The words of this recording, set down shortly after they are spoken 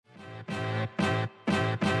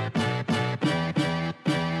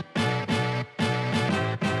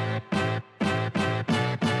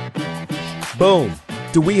Boom!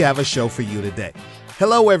 Do we have a show for you today?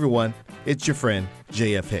 Hello, everyone. It's your friend,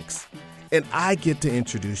 JF Hicks. And I get to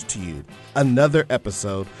introduce to you another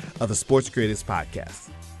episode of the Sports Creatives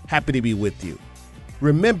Podcast. Happy to be with you.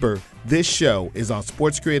 Remember, this show is on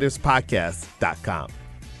sportscreativspodcast.com.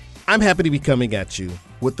 I'm happy to be coming at you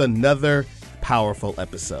with another powerful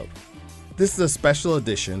episode. This is a special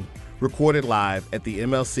edition recorded live at the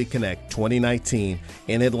MLC Connect 2019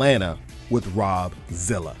 in Atlanta with Rob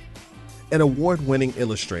Zilla, an award-winning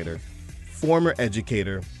illustrator, former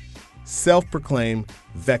educator, self-proclaimed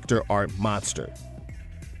vector art monster.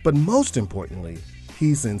 But most importantly,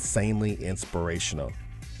 he's insanely inspirational.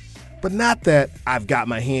 But not that I've got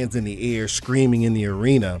my hands in the air screaming in the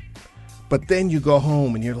arena, but then you go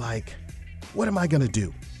home and you're like, what am I going to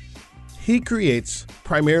do? He creates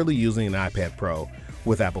primarily using an iPad Pro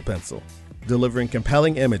with Apple Pencil, delivering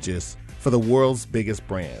compelling images for the world's biggest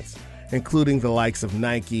brands, including the likes of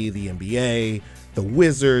Nike, the NBA, the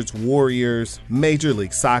Wizards, Warriors, Major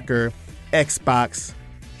League Soccer, Xbox.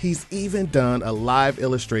 He's even done a live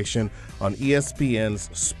illustration on ESPN's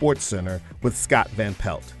SportsCenter with Scott Van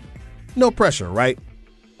Pelt. No pressure, right?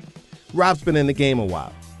 Rob's been in the game a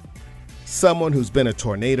while. Someone who's been a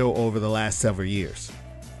tornado over the last several years.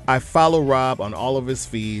 I follow Rob on all of his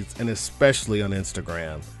feeds and especially on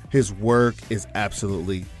Instagram. His work is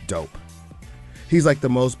absolutely dope. He's like the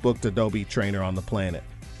most booked Adobe trainer on the planet.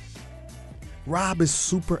 Rob is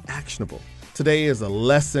super actionable. Today is a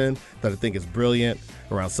lesson that I think is brilliant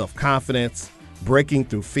around self-confidence, breaking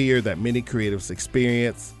through fear that many creatives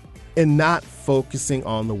experience, and not focusing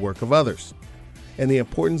on the work of others, and the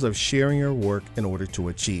importance of sharing your work in order to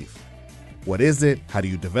achieve. What is it? How do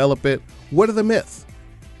you develop it? What are the myths?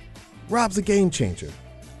 Rob's a game changer.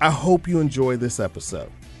 I hope you enjoy this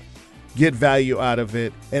episode. Get value out of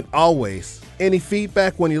it, and always, any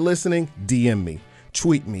feedback when you're listening, DM me,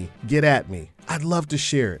 tweet me, get at me. I'd love to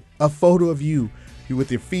share it. A photo of you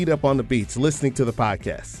with your feet up on the beach listening to the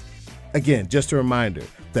podcast. Again, just a reminder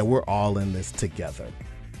that we're all in this together.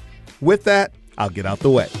 With that, I'll get out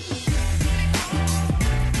the way.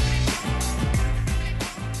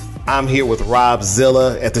 I'm here with Rob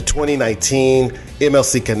Zilla at the 2019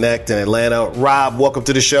 MLC Connect in Atlanta. Rob, welcome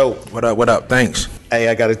to the show. What up, what up? Thanks. Hey,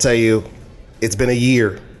 I got to tell you, it's been a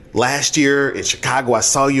year. Last year in Chicago, I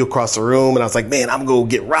saw you across the room and I was like, man, I'm going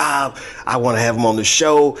to get Rob. I want to have him on the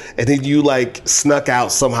show. And then you like snuck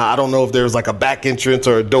out somehow. I don't know if there was like a back entrance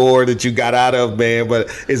or a door that you got out of, man, but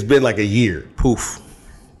it's been like a year. Poof.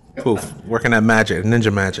 Working at magic,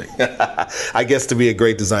 ninja magic. I guess to be a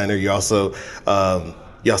great designer, you also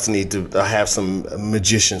need to have some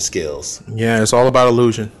magician skills. Yeah, it's all about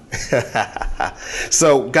illusion.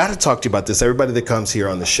 So, got to talk to you about this. Everybody that comes here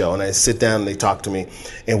on the show, and I sit down and they talk to me,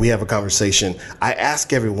 and we have a conversation. I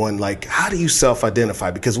ask everyone, like, how do you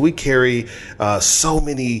self-identify? Because we carry so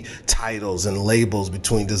many titles and labels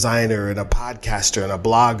between designer and a podcaster and a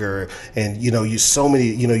blogger, and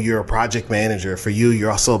you're a project manager. For you,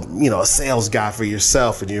 you're also a sales guy for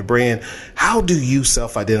yourself and your brand. How do you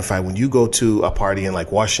self-identify when you go to a party in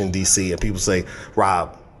like Washington D.C. and people say,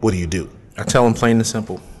 Rob, what do you do? I tell them plain and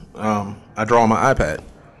simple. I draw on my iPad.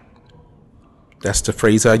 That's the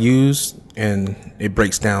phrase I use, and it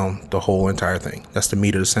breaks down the whole entire thing. That's the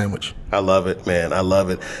meat of the sandwich. I love it, man. I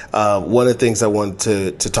love it. One of the things I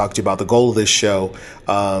wanted to talk to you about, the goal of this show,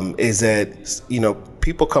 is that,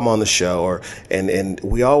 people come on the show and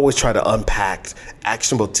we always try to unpack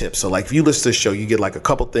actionable tips. So like if you listen to the show, you get like a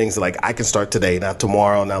couple things that like I can start today, not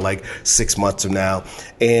tomorrow, not like 6 months from now.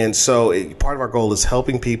 And so part of our goal is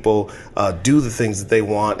helping people do the things that they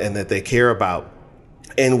want and that they care about.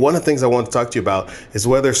 And one of the things I want to talk to you about is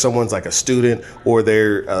whether someone's like a student or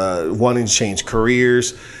they're wanting to change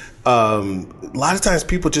careers. A lot of times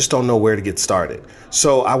people just don't know where to get started.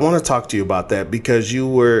 So I want to talk to you about that because you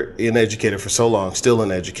were an educator for so long, still an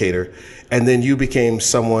educator, and then you became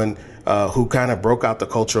someone who kind of broke out the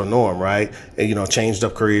cultural norm, right? And, changed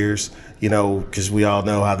up careers, because we all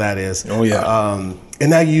know how that is. Oh, yeah. And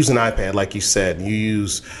now you use an iPad, like you said. You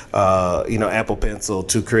use, Apple Pencil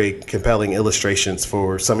to create compelling illustrations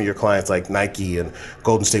for some of your clients like Nike and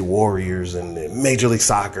Golden State Warriors and Major League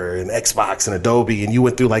Soccer and Xbox and Adobe. And you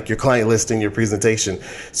went through like your client list in your presentation.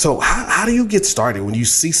 So how do you get started when you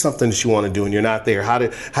see something that you want to do and you're not there? How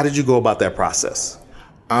did you go about that process?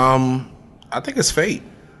 I think it's fate.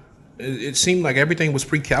 It seemed like everything was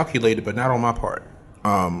pre-calculated, but not on my part.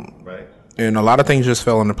 Right. And a lot of things just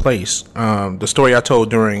fell into place. The story I told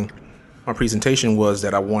during my presentation was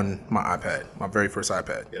that I won my iPad, my very first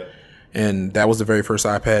iPad. Yeah. And that was the very first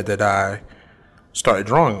iPad that I started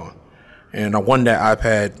drawing on. And I won that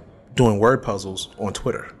iPad doing word puzzles on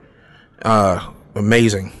Twitter.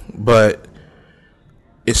 Amazing. But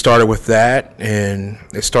it started with that, and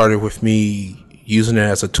it started with me using it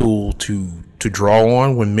as a tool to draw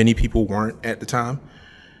on when many people weren't at the time.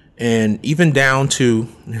 And even down to,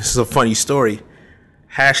 this is a funny story,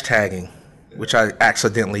 hashtagging, which I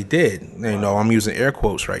accidentally did. You know, I'm using air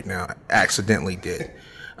quotes right now. Accidentally did.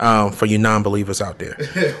 For you non-believers out there.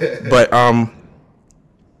 But I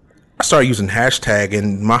started using hashtag,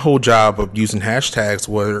 and my whole job of using hashtags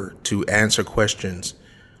were to answer questions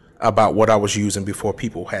about what I was using before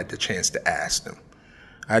people had the chance to ask them.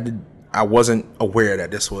 I wasn't aware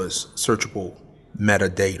that this was searchable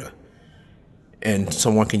metadata, and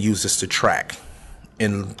someone can use this to track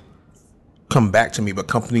and come back to me, but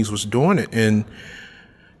companies was doing it. And,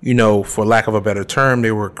 you know, for lack of a better term,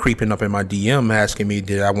 they were creeping up in my DM asking me,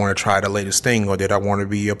 did I want to try the latest thing, or did I want to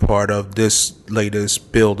be a part of this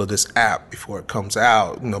latest build of this app before it comes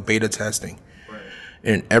out, you know, beta testing. Right.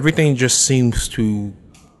 And everything just seems to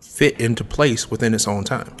fit into place within its own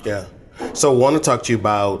time. Yeah. So I want to talk to you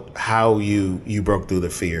about how you broke through the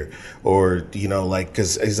fear, or, you know, like,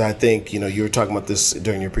 because as I think, you know, you were talking about this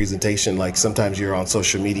during your presentation, like sometimes you're on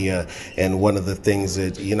social media, and one of the things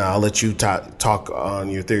that, you know, I'll let you talk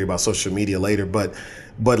on your theory about social media later, but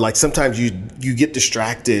like sometimes you get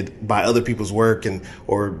distracted by other people's work, and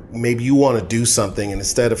or maybe you want to do something, and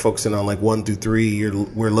instead of focusing on like 1 through 3,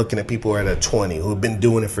 we're looking at people who are at 20 who have been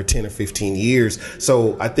doing it for 10 or 15 years.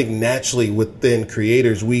 So I think naturally within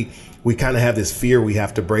creators, we kind of have this fear we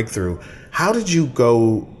have to break through. How did you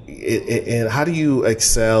go, and how do you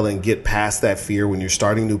excel and get past that fear when you're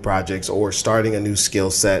starting new projects or starting a new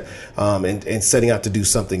skill set, and setting out to do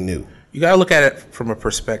something new? You got to look at it from a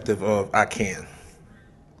perspective of I can.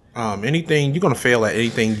 Anything, you're going to fail at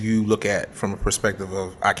anything you look at from a perspective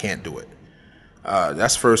of I can't do it.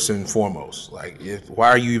 That's first and foremost. Like, why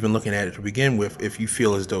are you even looking at it to begin with if you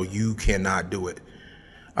feel as though you cannot do it?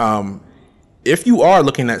 If you are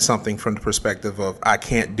looking at something from the perspective of I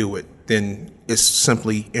can't do it, then it's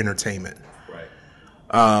simply entertainment.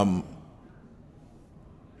 Right.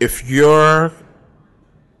 If your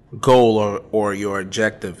goal or your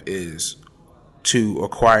objective is to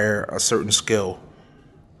acquire a certain skill,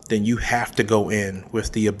 then you have to go in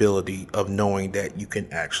with the ability of knowing that you can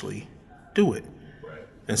actually do it. Right.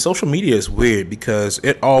 And social media is weird because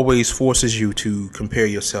it always forces you to compare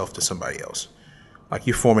yourself to somebody else. Like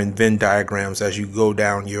you're forming Venn diagrams as you go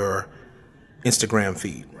down your Instagram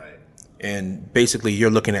feed. Right. And basically you're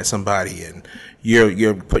looking at somebody and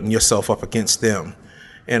you're putting yourself up against them.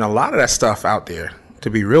 And a lot of that stuff out there, to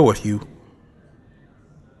be real with you,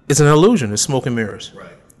 is an illusion. It's smoke and mirrors.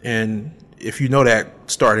 Right. And if you know that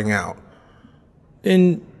starting out,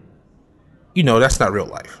 then you know that's not real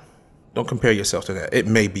life. Don't compare yourself to that. It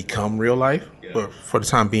may become real life, but for the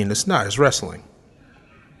time being, it's not. It's wrestling.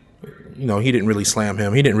 You know, he didn't really slam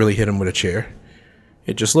him. He didn't really hit him with a chair.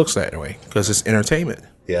 It just looks that way because it's entertainment.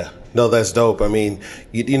 Yeah. No, that's dope. I mean,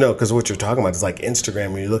 you know, because what you're talking about is like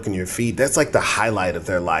Instagram, when you look in your feed, that's like the highlight of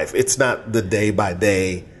their life. It's not the day by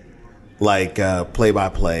day, like play by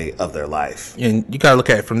play of their life. And you got to look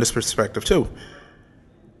at it from this perspective too.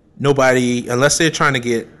 Nobody, unless they're trying to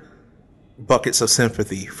get buckets of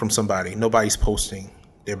sympathy from somebody, nobody's posting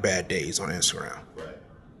their bad days on Instagram. Right.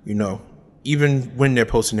 You know, even when they're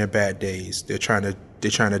posting their bad days, they're trying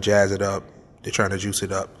to jazz it up. They're trying to juice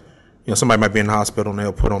it up. You know, somebody might be in the hospital and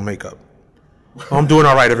they'll put on makeup. Oh, I'm doing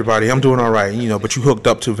all right, everybody. I'm doing all right. You know, but you hooked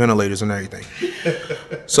up to ventilators and everything.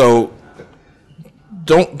 So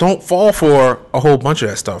don't fall for a whole bunch of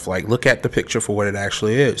that stuff. Like, look at the picture for what it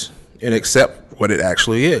actually is and accept what it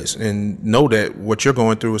actually is, and know that what you're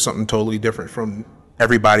going through is something totally different from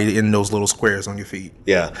everybody in those little squares on your feed.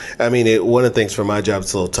 Yeah. I mean, one of the things for my job,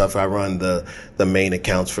 it's a little tough. I run the main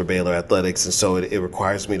accounts for Baylor Athletics, and so it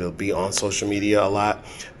requires me to be on social media a lot.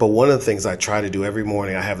 But one of the things I try to do every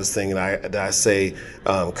morning, I have this thing that I say,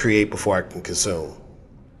 create before I can consume.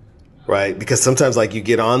 Right? Because sometimes like you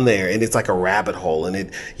get on there and it's like a rabbit hole, and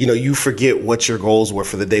it, you know, you forget what your goals were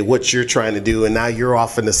for the day, what you're trying to do. And now you're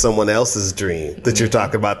off into someone else's dream that you're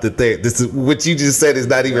talking about, that this is what you just said is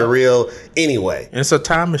not even real anyway. And it's a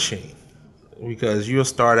time machine, because you'll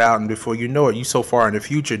start out and before you know it, you're so far in the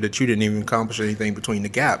future that you didn't even accomplish anything between the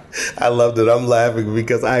gap. I loved it. I'm laughing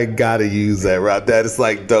because I got to use that, Rob. That is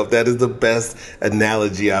like dope. That is the best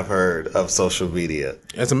analogy I've heard of social media.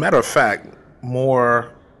 As a matter of fact,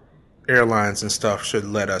 more airlines and stuff should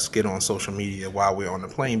let us get on social media while we're on the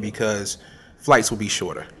plane, because flights will be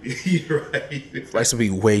shorter. You're right. Flights will be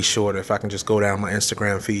way shorter if I can just go down my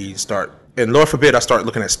Instagram feed, and Lord forbid I start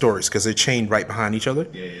looking at stories, because they're chained right behind each other.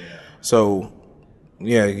 Yeah. So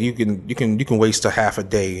Yeah, you can waste a half a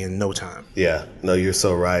day in no time. Yeah, no, you're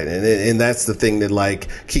so right. And that's the thing that like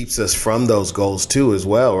keeps us from those goals too as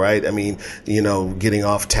well, right? I mean, getting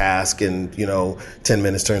off task and, 10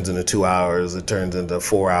 minutes turns into 2 hours. It turns into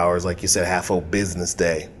 4 hours, like you said, half a business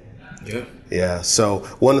day. Yeah. Yeah. So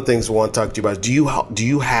one of the things I want to talk to you about, do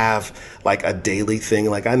you have like a daily thing?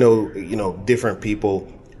 Like I know, different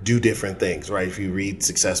people do different things, right? If you read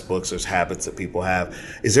success books, there's habits that people have.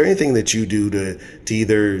 Is there anything that you do to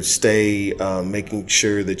either stay making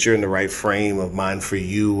sure that you're in the right frame of mind for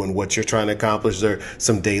you and what you're trying to accomplish? Is there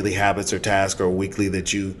some daily habits or tasks or weekly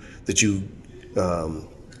that you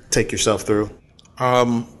take yourself through?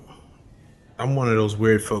 I'm one of those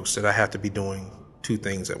weird folks that I have to be doing two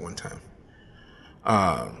things at one time.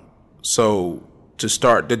 So to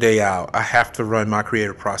start the day out, I have to run my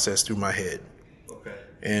creative process through my head. Okay.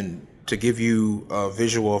 And to give you a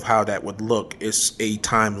visual of how that would look, it's a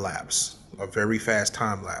time lapse, a very fast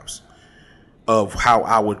time lapse of how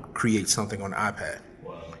I would create something on the iPad.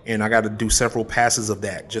 Wow. And I got to do several passes of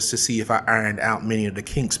that just to see if I ironed out many of the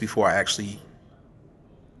kinks before I actually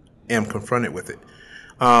am confronted with it.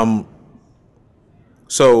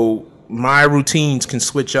 So my routines can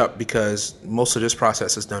switch up because most of this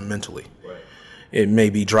process is done mentally. Right. It may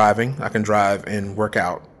be driving. I can drive and work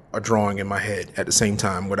out a drawing in my head at the same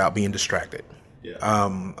time without being distracted. Yeah.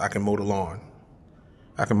 I can mow the lawn.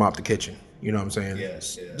 I can mop the kitchen. You know what I'm saying?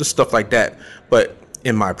 Yes. Yeah. Just stuff like that. But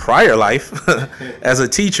in my prior life, as a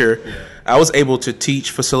teacher, I was able to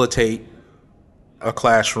teach, facilitate a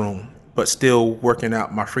classroom, but still working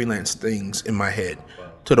out my freelance things in my head.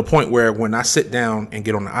 To the point where when I sit down and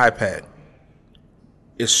get on the iPad,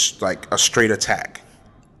 it's like a straight attack.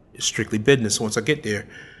 It's strictly business. Once I get there,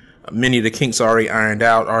 many of the kinks are already ironed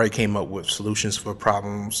out, already came up with solutions for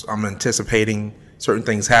problems. I'm anticipating certain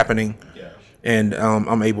things happening, and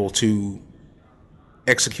I'm able to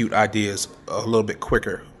execute ideas a little bit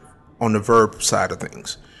quicker on the verb side of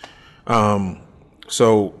things.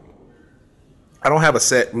 So I don't have a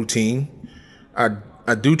set routine.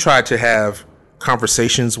 I do try to have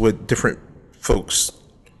conversations with different folks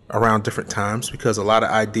around different times because a lot of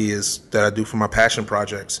ideas that I do for my passion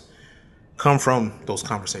projects come from those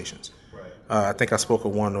conversations. Right. I think I spoke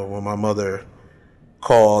of one when my mother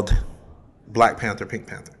called Black Panther Pink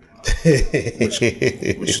Panther,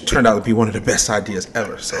 which turned out to be one of the best ideas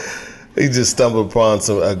ever. So you just stumbled upon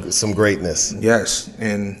some greatness. Yes,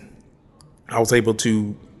 and I was able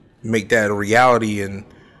to make that a reality and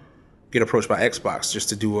get approached by Xbox just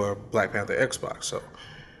to do a Black Panther Xbox. So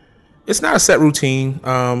it's not a set routine.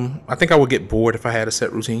 I think I would get bored if I had a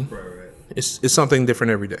set routine. Right. It's something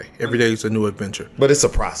different every day. Every day is a new adventure. But it's a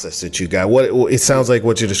process that you got. What it sounds like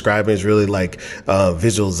what you're describing is really like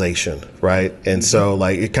visualization, right? And so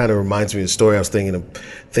like it kind of reminds me of the story I was thinking.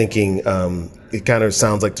 It kind of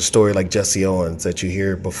sounds like the story like Jesse Owens that you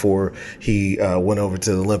hear before he went over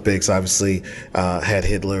to the Olympics. Obviously, had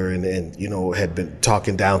Hitler and had been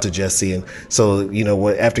talking down to Jesse, and so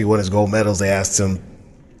after he won his gold medals, they asked him,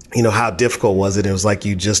 how difficult was it? It was like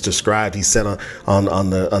you just described. He said on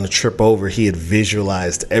the trip over, he had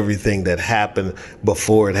visualized everything that happened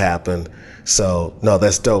before it happened. So no,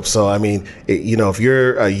 that's dope. So I mean, if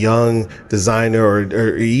you're a young designer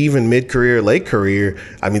or even mid-career, late career,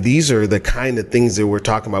 I mean, these are the kind of things that we're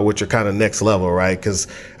talking about, which are kind of next level, right? Because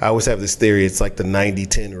I always have this theory. It's like the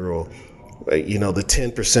 90-10 rule. The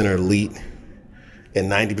 10% are elite,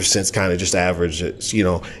 and 90% is kind of just average.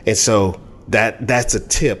 And so. That's a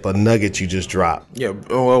tip, a nugget you just dropped. Yeah,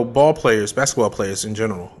 well, basketball players in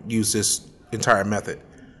general, use this entire method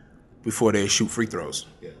before they shoot free throws.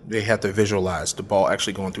 Yeah. They have to visualize the ball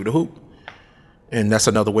actually going through the hoop. And that's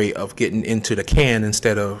another way of getting into the can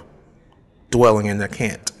instead of dwelling in the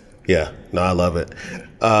can't. Yeah, no, I love it.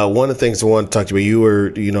 One of the things I want to talk to you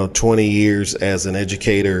about, you were, 20 years as an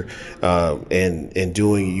educator and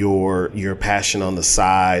doing your passion on the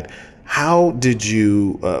side. How did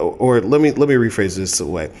you, or let me rephrase this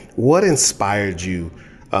away. What inspired you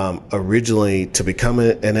originally to become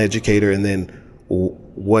an educator, and then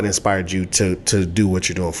what inspired you to do what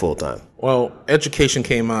you're doing full time? Well, education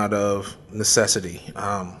came out of necessity.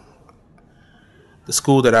 The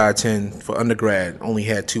school that I attend for undergrad only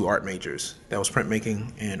had 2 art majors. That was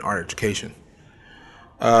printmaking and art education.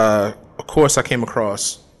 Of course, I came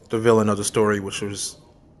across the villain of the story, which was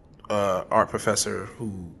an art professor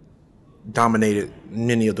who dominated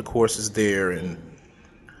many of the courses there and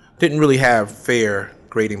didn't really have fair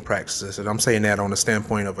grading practices. And I'm saying that on the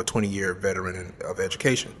standpoint of a 20-year veteran of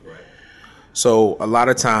education. Right. So a lot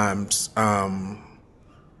of times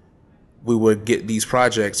we would get these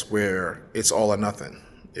projects where it's all or nothing.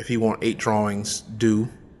 If you want 8 drawings due,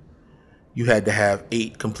 you had to have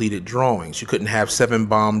 8 completed drawings. You couldn't have 7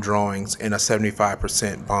 bomb drawings and a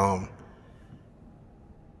 75% bomb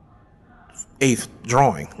 8th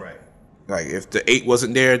drawing. Right. Like if the 8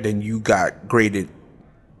 wasn't there, then you got graded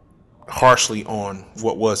harshly on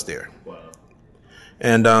what was there. Wow.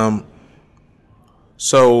 And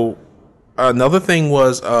so another thing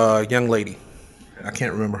was a young lady. I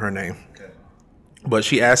can't remember her name. Okay. But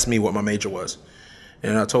she asked me what my major was.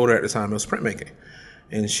 And I told her at the time it was printmaking.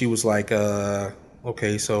 And she was like,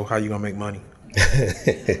 okay, so how you gonna make money?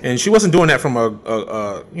 And she wasn't doing that from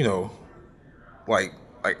a you know, like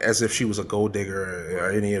as if she was a gold digger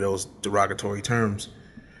or any of those derogatory terms.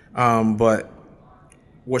 But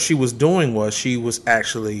what she was doing was she was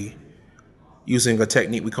actually using a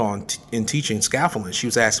technique we call in teaching scaffolding. She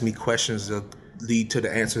was asking me questions that lead to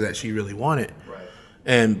the answer that she really wanted.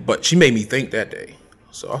 Right. But she made me think that day.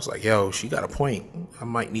 So I was like, yo, she got a point. I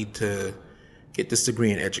might need to get this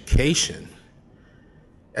degree in education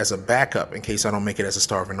as a backup in case I don't make it as a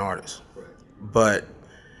starving artist. Right. But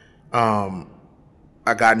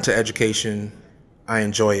I got into education. I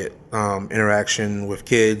enjoy it. Interaction with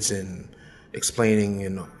kids and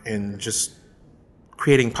explaining and just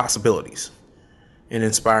creating possibilities and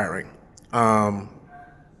inspiring.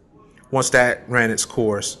 Once that ran its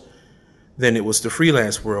course, then it was the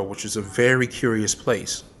freelance world, which is a very curious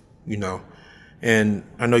place, you know. And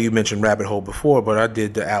I know you mentioned rabbit hole before, but I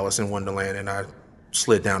did the Alice in Wonderland and I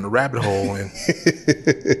slid down the rabbit hole and,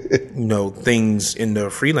 you know, things in the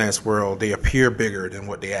freelance world, they appear bigger than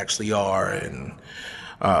what they actually are. And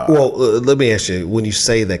let me ask you, when you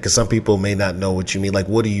say that, because some people may not know what you mean, like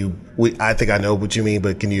I think I know what you mean,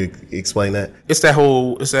 but can you explain that? It's that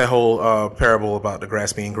whole parable about the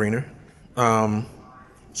grass being greener.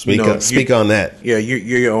 Speak on that. Yeah, you're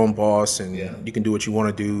your own boss and you can do what you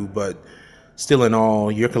want to do, but still in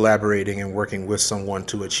all, you're collaborating and working with someone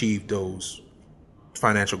to achieve those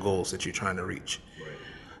financial goals that you're trying to reach. Right.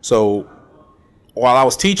 So while I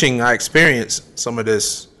was teaching, I experienced some of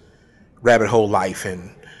this rabbit hole life,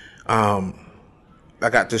 and I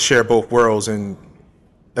got to share both worlds, and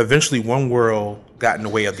eventually one world got in the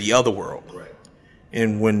way of the other world. Right.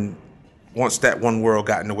 And once that one world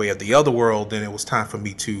got in the way of the other world, then it was time for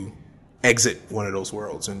me to exit one of those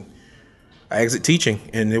worlds. And I exit teaching,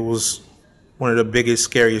 and it was one of the biggest,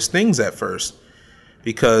 scariest things at first,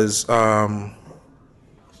 because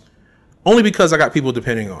only because I got people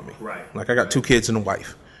depending on me. Right. Like I got 2 kids and a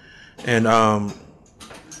wife, and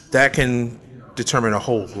that can determine a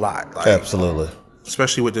whole lot. Like, absolutely.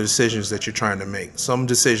 Especially with the decisions that you're trying to make. Some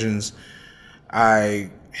decisions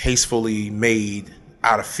I hastily made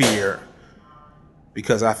out of fear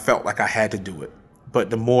because I felt like I had to do it.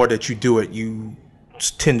 But the more that you do it, you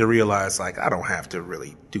tend to realize, like, I don't have to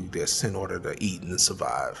really do this in order to eat and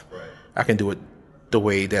survive. Right. I can do it the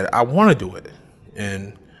way that I want to do it.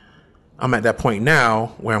 And I'm at that point now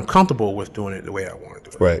where I'm comfortable with doing it the way I want to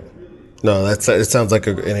do it. Right. No, it sounds like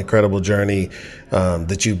an incredible journey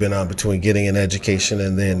that you've been on between getting an education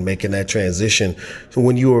and then making that transition. So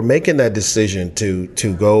when you were making that decision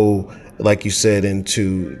to go, like you said,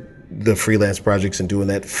 into the freelance projects and doing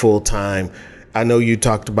that full time, I know you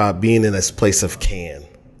talked about being in this place of can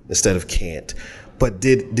instead of can't. But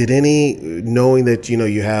did any, knowing that, you know,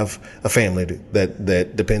 you have a family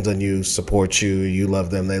that depends on you, supports you, you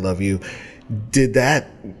love them, they love you,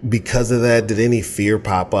 because of that, did any fear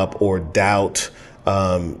pop up or doubt?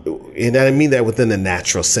 And I mean that within the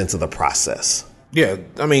natural sense of the process. Yeah,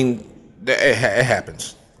 I mean, it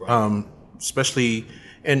happens. Right. Especially,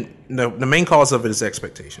 and the main cause of it is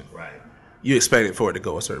expectation. Right. You expected for it to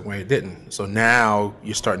go a certain way, it didn't. So now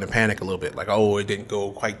you're starting to panic a little bit, like, oh, it didn't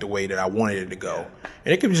go quite the way that I wanted it to go.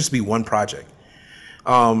 And it could just be one project.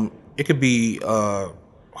 It could be a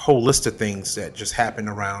whole list of things that just happen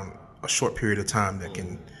around a short period of time that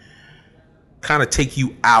can kind of take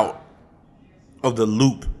you out of the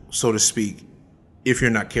loop, so to speak, if you're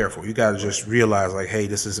not careful. You got to just realize, like, hey,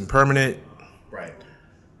 this isn't permanent. Right.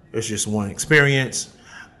 It's just one experience,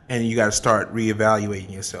 and you got to start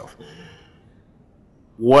reevaluating yourself.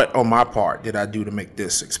 What on my part did I do to make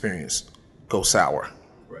this experience go sour?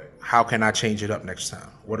 Right. How can I change it up next time?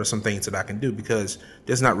 What are some things that I can do? Because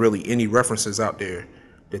there's not really any references out there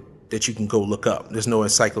that you can go look up. There's no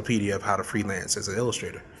encyclopedia of how to freelance as an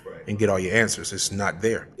illustrator and get all your answers. It's not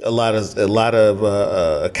there. A lot of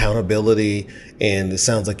accountability, and it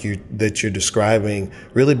sounds like you're describing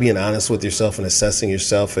really being honest with yourself and assessing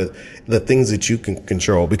yourself at the things that you can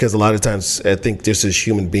control. Because a lot of times, I think just as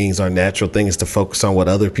human beings, our natural thing is to focus on what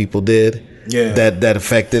other people did. Yeah. That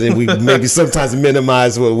affected it. We maybe sometimes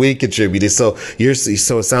minimize what we contributed. So it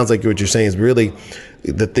sounds like what you're saying is really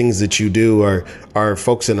the things that you do are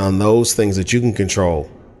focusing on those things that you can control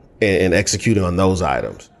and executing on those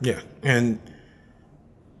items. Yeah. And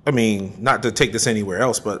I mean, not to take this anywhere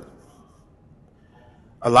else, but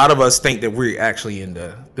a lot of us think that we're actually in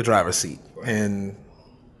the driver's seat. And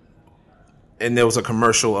there was a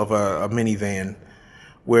commercial of a minivan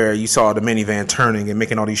where you saw the minivan turning and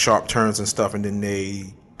making all these sharp turns and stuff, and then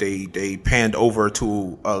they panned over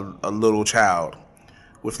to a little child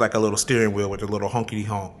with like a little steering wheel with a little honky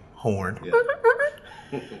horn. Yeah.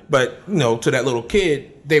 But to that little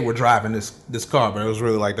kid, they were driving this car, but it was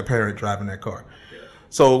really like the parent driving that car. Yeah.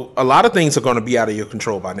 So a lot of things are going to be out of your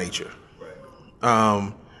control by nature.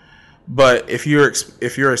 Right. But if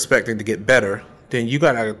you're expecting to get better, then you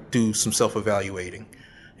got to do some self-evaluating.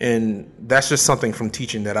 And that's just something from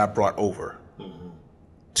teaching that I brought over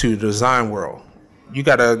to the design world. You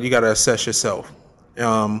gotta assess yourself.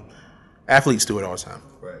 Athletes do it all the time.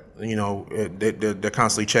 Right. They're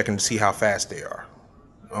constantly checking to see how fast they are.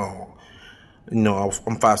 I'm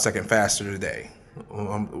 5 seconds faster today.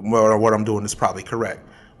 What I'm doing is probably correct.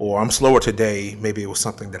 Or I'm slower today. Maybe it was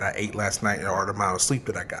something that I ate last night or the amount of sleep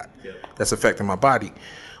that I got that's affecting my body.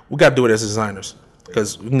 We got to do it as designers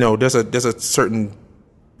because there's a certain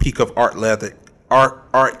peak of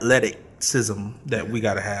athleticism that we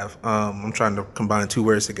got to have. I'm trying to combine two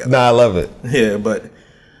words together. No, I love it. Yeah, but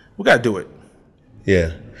we got to do it.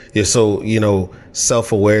 Yeah. Yeah. So,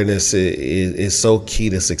 self-awareness is so key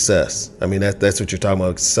to success. I mean, that's what you're talking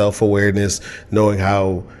about. Self-awareness, knowing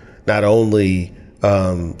how not only,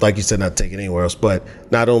 like you said, not taking anywhere else, but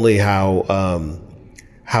not only how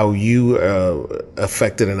you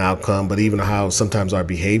affected an outcome, but even how sometimes our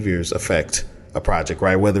behaviors affect a project,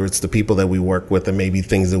 right? Whether it's the people that we work with and maybe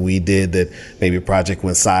things that we did that maybe a project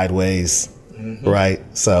went sideways, right?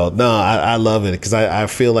 So, no, I love it because I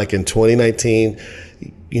feel like in 2019,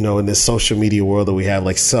 in this social media world that we have,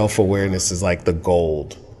 like self-awareness is like the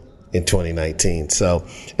gold in 2019. So,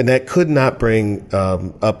 and that could not bring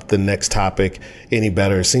up the next topic any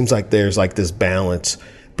better. It seems like there's like this balance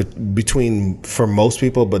between, for most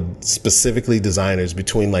people, but specifically designers,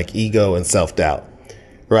 between like ego and self-doubt.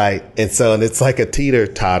 Right. And it's like a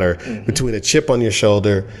teeter-totter between a chip on your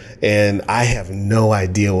shoulder and I have no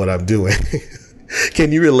idea what I'm doing.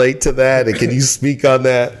 Can you relate to that? And can you speak on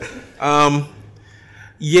that?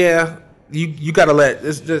 Yeah, you got to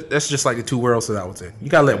that's just like the two worlds that I was in. You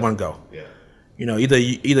got to let one go. Yeah. Either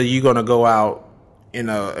you're going to go out in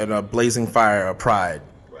a blazing fire of pride,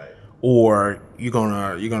 right, or you're going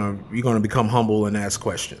to become humble and ask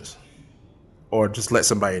questions. Or just let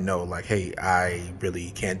somebody know, like, hey, I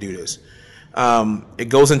really can't do this. It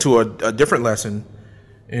goes into a different lesson,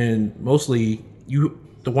 and mostly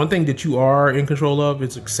the one thing that you are in control of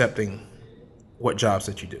is accepting what jobs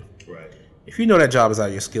that you do. Right. If you know that job is out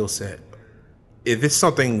of your skill set, if it's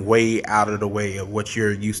something way out of the way of what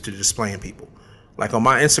you're used to displaying people, like on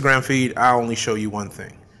my Instagram feed, I only show you one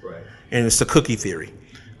thing, right, and it's the cookie theory.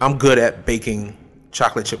 I'm good at baking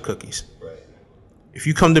chocolate chip cookies. If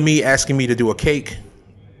you come to me asking me to do a cake,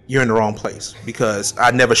 you're in the wrong place because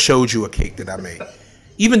I never showed you a cake that I made.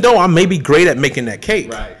 Even though I may be great at making that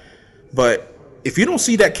cake, right, but if you don't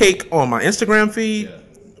see that cake on my Instagram feed,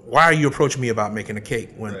 why are you approaching me about making a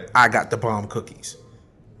cake when I got the bomb cookies?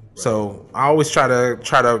 Right. So I always try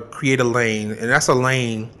to create a lane, and that's a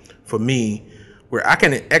lane for me where I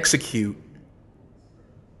can execute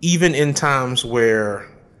even in times where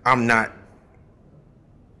I'm not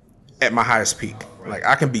at my highest peak. Like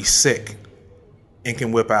I can be sick and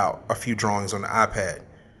can whip out a few drawings on the iPad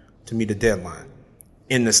to meet a deadline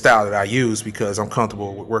in the style that I use because I'm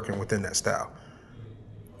comfortable with working within that style.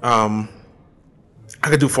 I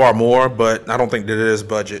could do far more, but I don't think that there's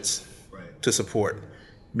budgets to support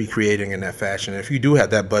me creating in that fashion. If you do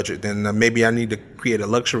have that budget, then maybe I need to create a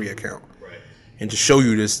luxury account and to show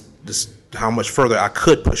you this how much further I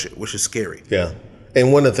could push it, which is scary. Yeah.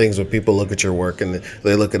 And one of the things when people look at your work and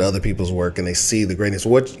they look at other people's work and they see the greatness,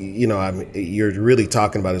 what you're really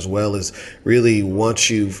talking about as well is really once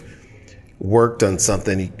you've worked on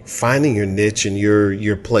something, finding your niche and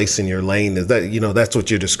your place in your lane is that that's what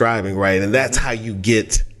you're describing, right? And that's how you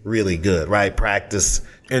get really good, right? Practice,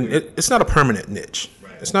 and it's not a permanent niche,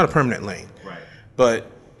 right. It's not a permanent lane, right? But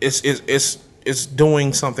it's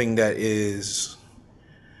doing something that is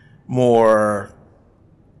more.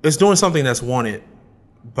 It's doing something that's wanted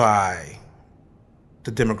by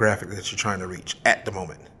the demographic that you're trying to reach at the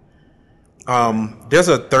moment. There's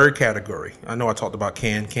a third category. I know I talked about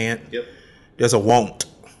can't. Yep. There's a won't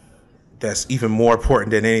that's even more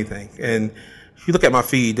important than anything. And if you look at my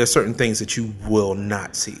feed, there's certain things that you will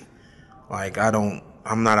not see. Like I'm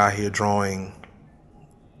not out here drawing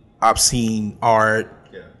obscene art.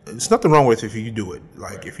 Yeah. There's nothing wrong with it if you do it.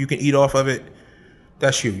 Like, if you can eat off of it,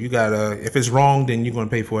 that's you. You gotta, if it's wrong, then you're going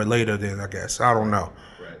to pay for it later, then I guess. I don't know.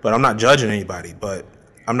 Right. But I'm not judging anybody, but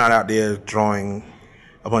I'm not out there drawing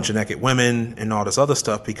a bunch of naked women and all this other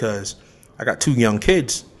stuff because I got 2 young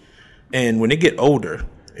kids. And when they get older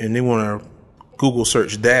and they want to Google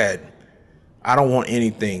search dad, I don't want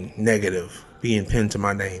anything negative being pinned to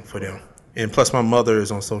my name for them. And plus my mother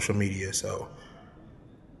is on social media, so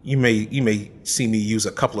you may see me use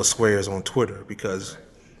a couple of swears on Twitter because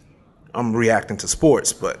I'm reacting to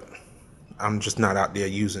sports, but I'm just not out there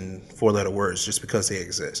using 4-letter words just because they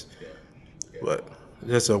exist. But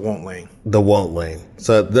that's a won't lane. The won't lane.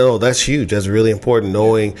 So no, that's huge. That's really important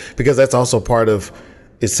knowing, because that's also part of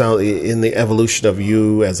it. Sounds in the evolution of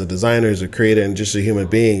you as a designer, as a creator, and just a human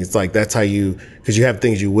being. It's like that's how you, because you have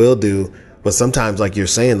things you will do, but sometimes, like you're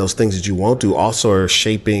saying, those things that you won't do also are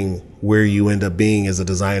shaping where you end up being as a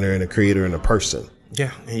designer and a creator and a person.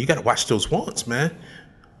 Yeah, and you got to watch those wants, man.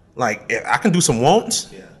 Like, if I can do some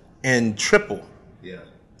wants and triple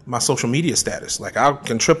my social media status. Like, I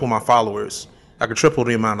can triple my followers. I can triple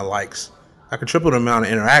the amount of likes. I can triple the amount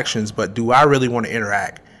of interactions. But do I really want to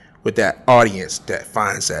interact with that audience that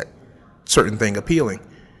finds that certain thing appealing?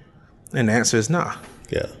 And the answer is nah.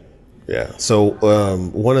 Yeah. Yeah. So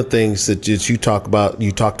one of the things that you talked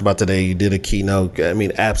about today, you did a keynote. I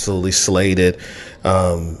mean, absolutely slayed it.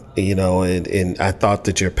 And I thought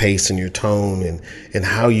that your pace and your tone and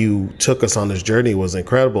how you took us on this journey was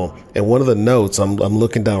incredible. And one of the notes I'm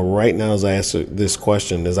looking down right now as I ask this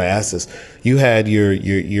question, you had your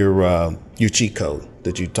cheat code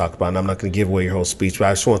that you talked about, and I'm not going to give away your whole speech, but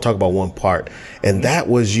I just want to talk about one part. And that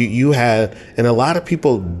was you had, and a lot of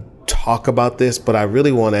people talk about this, but I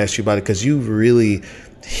really want to ask you about it because you really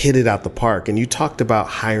hit it out the park, and you talked about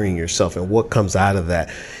hiring yourself and what comes out of that.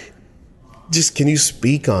 Just can you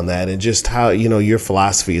speak on that and just how, your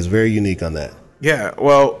philosophy is very unique on that? Yeah,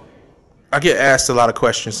 well, I get asked a lot of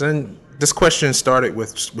questions, and this question started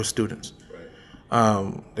with students.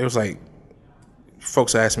 It was like,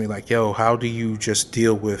 folks ask me like, yo, how do you just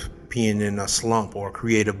deal with being in a slump or a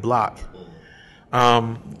creative block?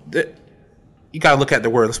 You got to look at the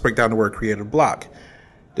word. Let's break down the word creative block.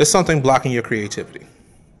 There's something blocking your creativity,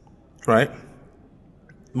 right?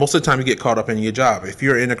 Most of the time you get caught up in your job. If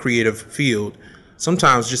you're in a creative field,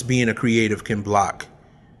 sometimes just being a creative can block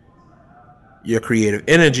your creative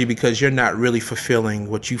energy because you're not really fulfilling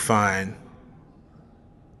what you find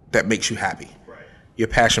that makes you happy, right? Your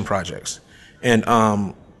passion projects. And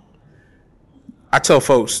I tell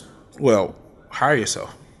folks, well, hire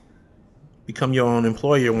yourself. Become your own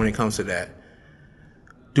employer when it comes to that.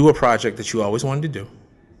 Do a project that you always wanted to do.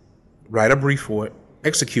 Write a brief for it.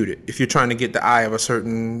 Execute it. If you're trying to get the eye of a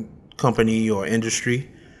certain company or industry,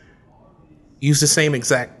 use the same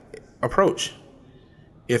exact approach.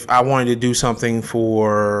 If I wanted to do something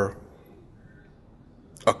for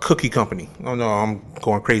a cookie company, oh no, I'm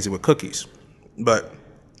going crazy with cookies, but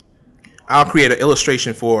I'll create an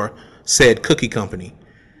illustration for said cookie company.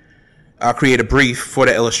 I'll create a brief for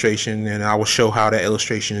the illustration, and I will show how that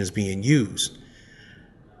illustration is being used.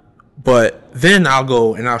 But then I'll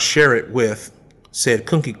go and I'll share it with said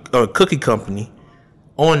cookie company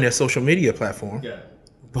on their social media platform. Yeah.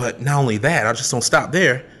 But not only that, I just don't stop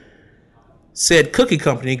there. Said cookie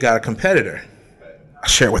company got a competitor. I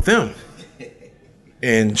share it with them.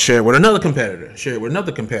 And share it with another competitor. Share it with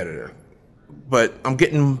another competitor. But I'm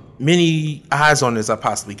getting many eyes on this I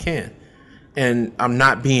possibly can. And I'm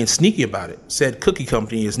not being sneaky about it. Said cookie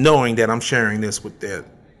company is knowing that I'm sharing this with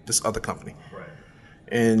this other company. Right.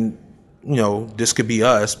 And, this could be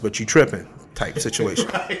us, but you tripping type situation.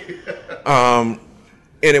 Right. And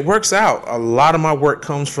it works out. A lot of my work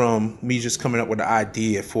comes from me just coming up with an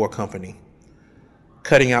idea for a company,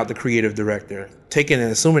 cutting out the creative director, taking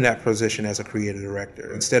and assuming that position as a creative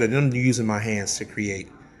director, instead of them using my hands to create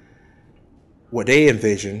what they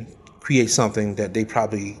envision, create something that they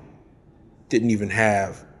probably didn't even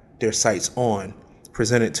have their sights on,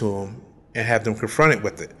 present it to them, and have them confronted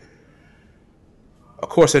with it. Of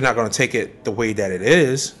course, they're not going to take it the way that it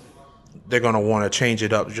is. They're going to want to change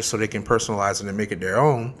it up just so they can personalize it and make it their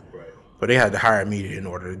own. Right. But they had to hire me in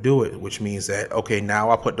order to do it, which means that, okay, now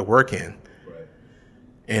I put the work in, right,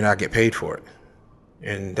 and I get paid for it.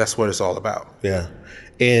 And that's what it's all about. Yeah.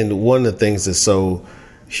 And one of the things that's so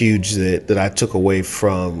huge that I took away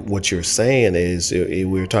from what you're saying is we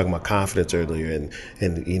were talking about confidence earlier,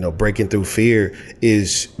 and breaking through fear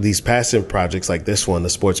is these passion projects like this one, the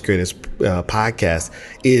Sports Creators podcast,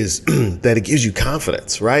 is that it gives you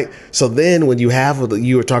confidence, right? So then when you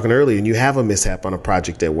were talking earlier, and you have a mishap on a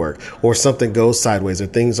project at work, or something goes sideways, or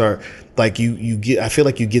things are like you get, I feel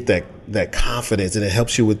like you get that confidence, and it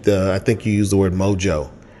helps you with I think you used the word mojo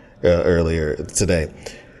earlier today.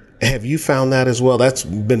 Have you found that as well? That's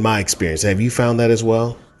been my experience. Have you found that as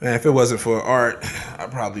well? Man, if it wasn't for art, I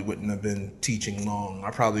probably wouldn't have been teaching long.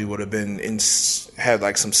 I probably would have been had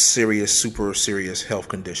like some super serious health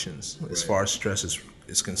conditions as far as stress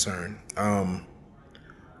is concerned.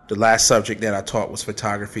 The last subject that I taught was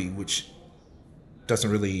photography, which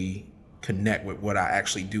doesn't really connect with what I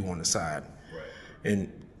actually do on the side. Right.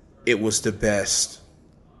 And it was the best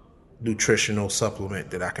nutritional supplement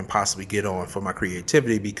that I can possibly get on for my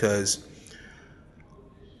creativity, because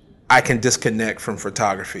I can disconnect from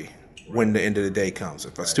photography when the end of the day comes.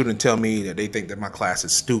 If a student tell me that they think that my class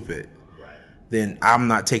is stupid, then I'm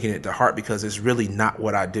not taking it to heart, because it's really not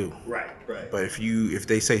what I do. Right. But if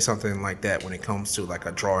they say something like that when it comes to like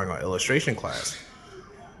a drawing or illustration class,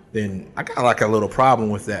 then I got like a little problem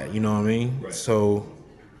with that. You know what I mean? Right. So,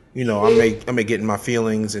 I may get in my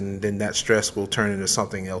feelings, and then that stress will turn into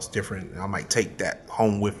something else different. I might take that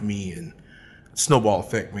home with me, and snowball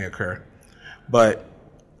effect may occur. But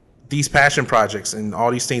these passion projects and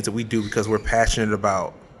all these things that we do because we're passionate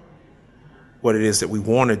about what it is that we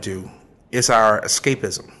want to do, it's our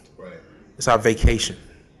escapism. Right. It's our vacation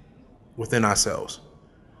within ourselves,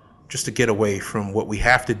 just to get away from what we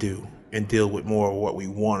have to do and deal with more of what we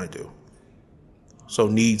want to do. So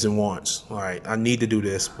needs and wants. All right, I need to do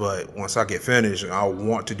this, but once I get finished, I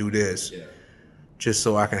want to do this, just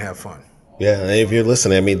so I can have fun. Yeah, and if you're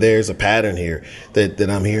listening, I mean, there's a pattern here that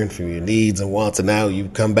I'm hearing from you, needs and wants, and now you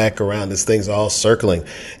come back around. This thing's all circling.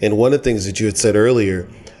 And one of the things that you had said earlier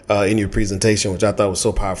in your presentation, which I thought was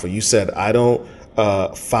so powerful, you said, I don't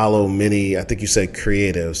follow many, I think you said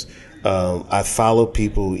creatives. I follow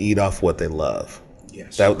people who eat off what they love.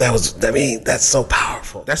 Yes. That's so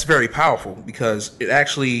powerful. That's very powerful, because it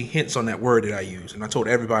actually hints on that word that I use. And I told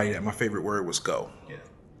everybody that my favorite word was go. Yeah.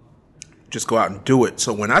 Just go out and do it.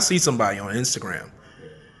 So when I see somebody on Instagram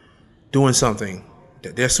doing something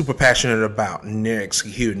that they're super passionate about, and they're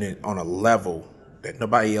executing it on a level that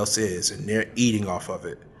nobody else is, and they're eating off of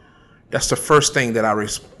it, that's the first thing that I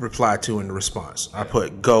reply to in the response. I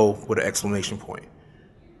put go with an exclamation point.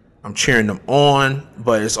 I'm cheering them on,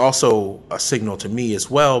 but it's also a signal to me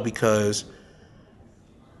as well, because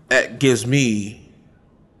that gives me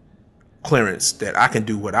clearance that I can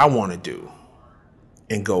do what I want to do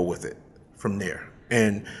and go with it from there.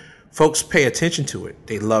 And folks pay attention to it.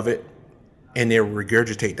 They love it, and they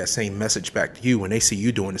regurgitate that same message back to you when they see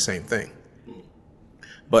you doing the same thing.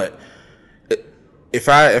 But if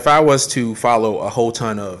I was to follow a whole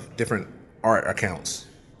ton of different art accounts,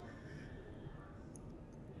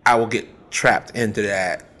 I will get trapped into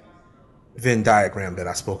that Venn diagram that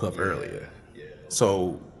I spoke of earlier. Yeah.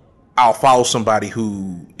 So I'll follow somebody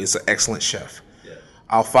who is an excellent chef. Yeah.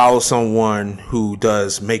 I'll follow someone who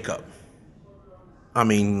does makeup. I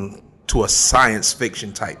mean, to a science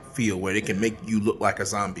fiction type feel where they can make you look like a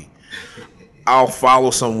zombie. I'll follow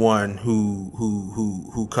someone who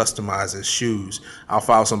customizes shoes. I'll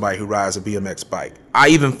follow somebody who rides a BMX bike. I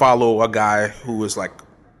even follow a guy who is like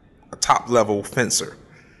a top level fencer.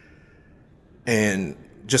 And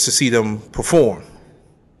just to see them perform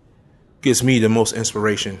gives me the most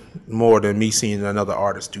inspiration, more than me seeing another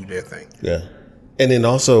artist do their thing. Yeah. And then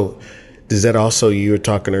also, does that also, you were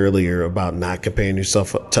talking earlier about not comparing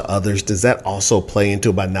yourself to others. Does that also play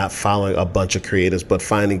into by not following a bunch of creatives, but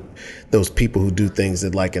finding those people who do things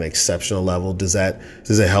at like an exceptional level? Does it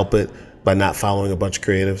help it by not following a bunch of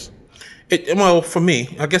creatives? Well, for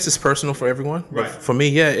me, I guess it's personal for everyone. Right. But for me,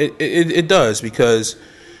 yeah, it does, because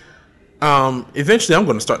eventually I'm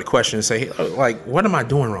going to start to question and say, hey, like, what am I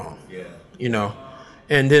doing wrong? Yeah.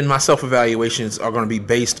 And then my self-evaluations are going to be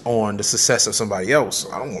based on the success of somebody else.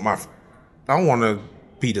 I don't want to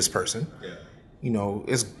be this person. Yeah.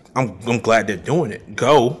 I'm glad they're doing it.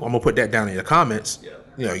 Go. I'm going to put that down in the comments.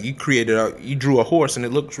 Yeah. You drew a horse and it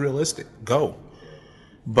looks realistic. Go.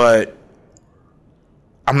 But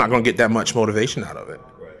I'm not going to get that much motivation out of it.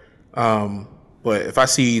 Right. But if I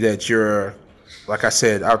see that you're, like I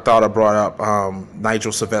said, I thought I brought up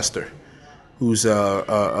Nigel Sylvester, who's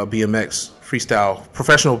a BMX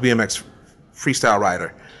professional BMX freestyle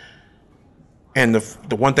rider. And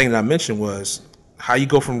the one thing that I mentioned was how you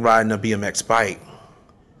go from riding a BMX bike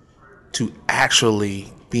to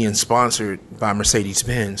actually being sponsored by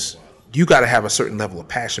Mercedes-Benz you got to have a certain level of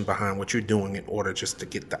passion behind what you're doing in order just to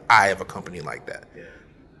get the eye of a company like that. Yeah.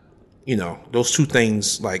 You know, those two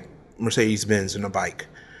things, like Mercedes-Benz and a bike,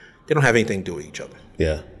 they don't have anything to do with each other.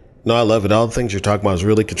 Yeah. No, I love it. All the things you're talking about is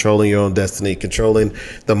really controlling your own destiny, controlling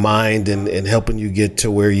the mind and helping you get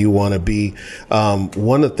to where you want to be.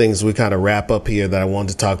 One of the things we kind of wrap up here that I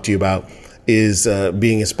wanted to talk to you about is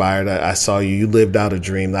being inspired. I saw you lived out a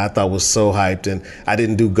dream that I thought was so hyped, and I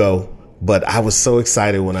didn't do Go, but I was so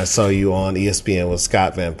excited when I saw you on ESPN with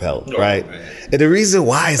Scott Van Pelt, right? And the reason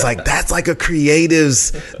why is like, that's like a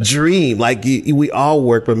creative's dream. Like we all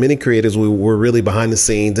work, but many creatives, we're really behind the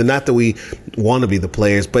scenes, and not that we want to be the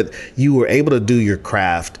players, but you were able to do your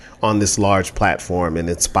craft on this large platform and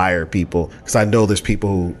inspire people. Because I know there's people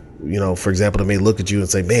who, you know, for example, they may look at you and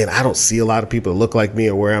say, man, I don't see a lot of people that look like me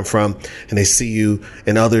or where I'm from. And they see you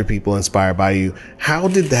and other people inspired by you. How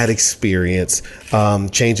did that experience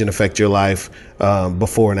change and affect your life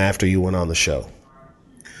before and after you went on the show?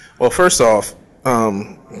 Well, first off,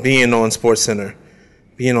 being on SportsCenter,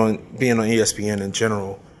 being on ESPN in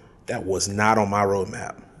general, that was not on my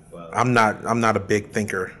roadmap. Wow. I'm not a big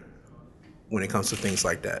thinker when it comes to things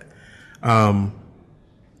like that.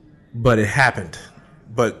 But it happened.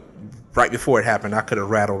 But right before it happened, I could have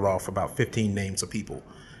rattled off about 15 names of people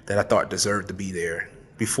that I thought deserved to be there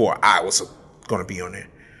before I was going to be on there.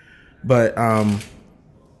 But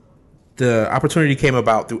the opportunity came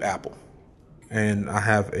about through Apple. And I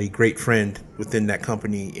have a great friend within that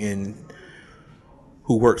company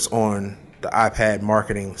who works on the iPad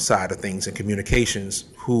marketing side of things and communications,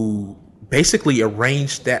 who basically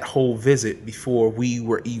arranged that whole visit before we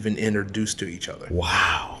were even introduced to each other.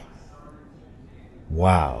 Wow.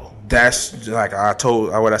 That's like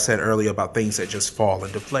what I said earlier about things that just fall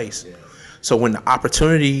into place. Yeah. So when the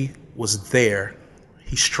opportunity was there,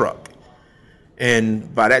 he struck.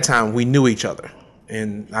 And by that time, we knew each other.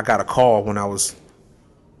 And I got a call when I was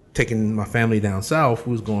taking my family down south,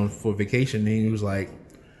 who was going for vacation, and he was like,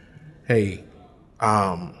 hey,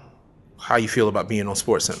 how you feel about being on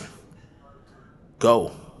SportsCenter?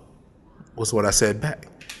 Go, was what I said back.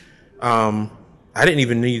 I didn't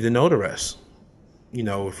even need to know the rest. You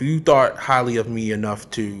know, if you thought highly of me enough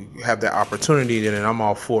to have that opportunity, then I'm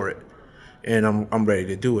all for it, and I'm ready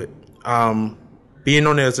to do it. Being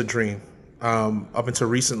on there is a dream. Up until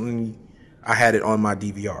recently, I had it on my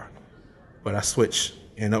DVR, but I switched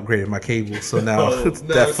and upgraded my cable, so now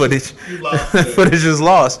that footage is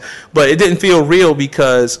lost. But it didn't feel real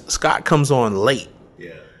because Scott comes on late.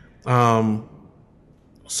 Yeah.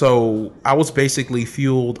 So I was basically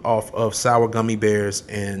fueled off of sour gummy bears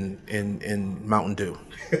and Mountain Dew.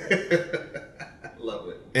 Love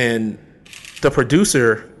it. And the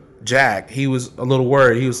producer, Jack, he was a little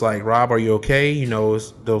worried. He was like, Rob, are you okay? You know,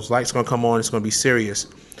 those lights going to come on. It's going to be serious.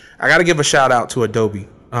 I got to give a shout out to Adobe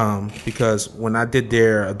because when I did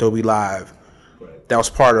their Adobe Live, that was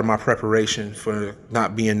part of my preparation for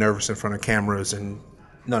not being nervous in front of cameras and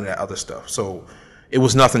none of that other stuff. So it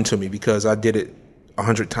was nothing to me because I did it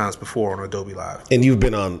 100 times before on Adobe Live. And you've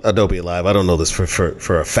been on Adobe Live. I don't know this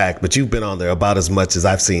for a fact, but you've been on there about as much as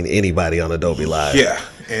I've seen anybody on Adobe Live. Yeah.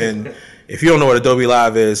 And if you don't know what Adobe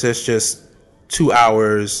Live is, it's just 2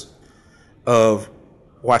 hours of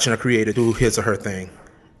watching a creator do his or her thing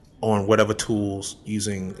on whatever tools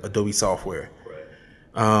using Adobe software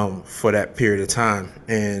for that period of time.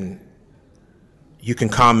 And you can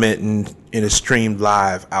comment and it's streamed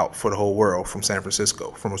live out for the whole world from San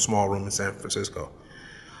Francisco, from a small room in San Francisco.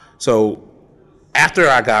 So after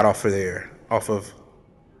I got off of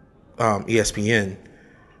ESPN,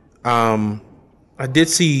 I did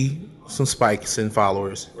see some spikes in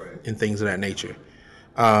followers and things of that nature.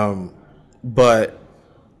 But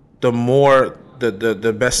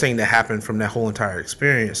the best thing that happened from that whole entire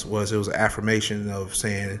experience was it was an affirmation of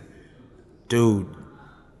saying, dude,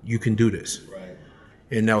 you can do this. Right.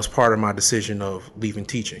 And that was part of my decision of leaving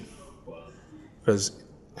teaching. Because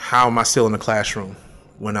how am I still in the classroom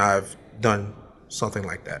when I've done something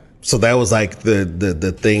like that? So that was like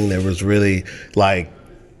the thing that was really like,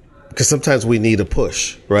 because sometimes we need a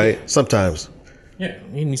push, right? Yeah. Sometimes. Yeah,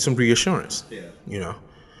 you need some reassurance. Yeah. You know.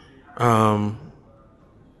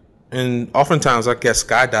 And oftentimes, I guess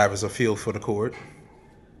skydivers are feel for the cord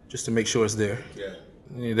just to make sure it's there. Yeah.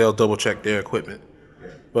 They'll double check their equipment. Yeah.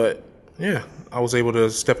 But yeah, I was able to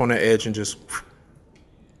step on that edge and just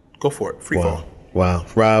go for it. Free fall. Wow.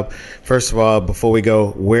 Rob, first of all, before we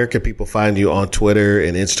go, where can people find you on Twitter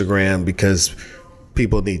and Instagram? Because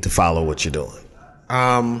people need to follow what you're doing.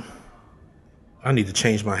 I need to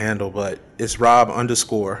change my handle, but it's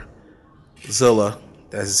Rob_Zilla.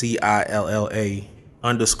 That's ZILLA_III,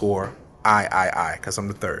 because I'm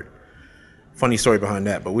the third. funny story behind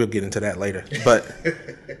that, but we'll get into that later. But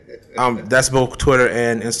that's both Twitter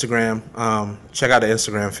and Instagram. Check out the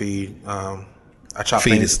Instagram feed. I chop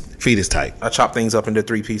feed is tight. I chop things up into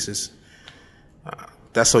 3 pieces.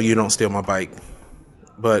 That's so you don't steal my bike.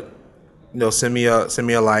 But send me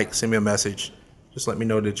a like, send me a message. Just let me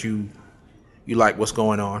know that you like what's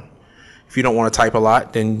going on. If you don't want to type a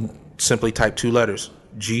lot, then simply type 2 letters,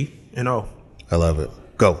 G and O. I love it.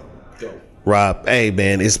 Go. Rob, hey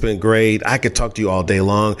man, it's been great. I could talk to you all day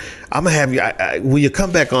long. I'm gonna have you. Will you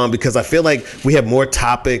come back on, because I feel like we have more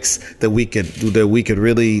topics that we could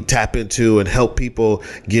really tap into and help people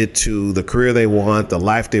get to the career they want, the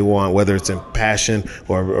life they want, whether it's in passion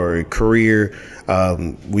or a career.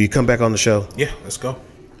 Will you come back on the show? Yeah, let's go. All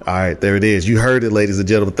right, there it is. You heard it, ladies and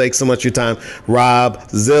gentlemen. Thanks so much for your time, Rob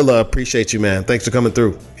Zilla. Appreciate you, man. Thanks for coming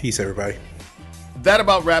through. Peace, everybody. That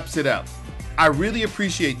about wraps it up. I really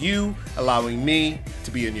appreciate you allowing me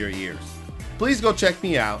to be in your ears. Please go check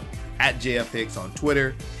me out at JF Hicks on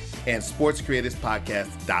Twitter and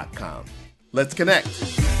sportscreatorspodcast.com. Let's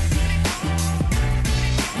connect.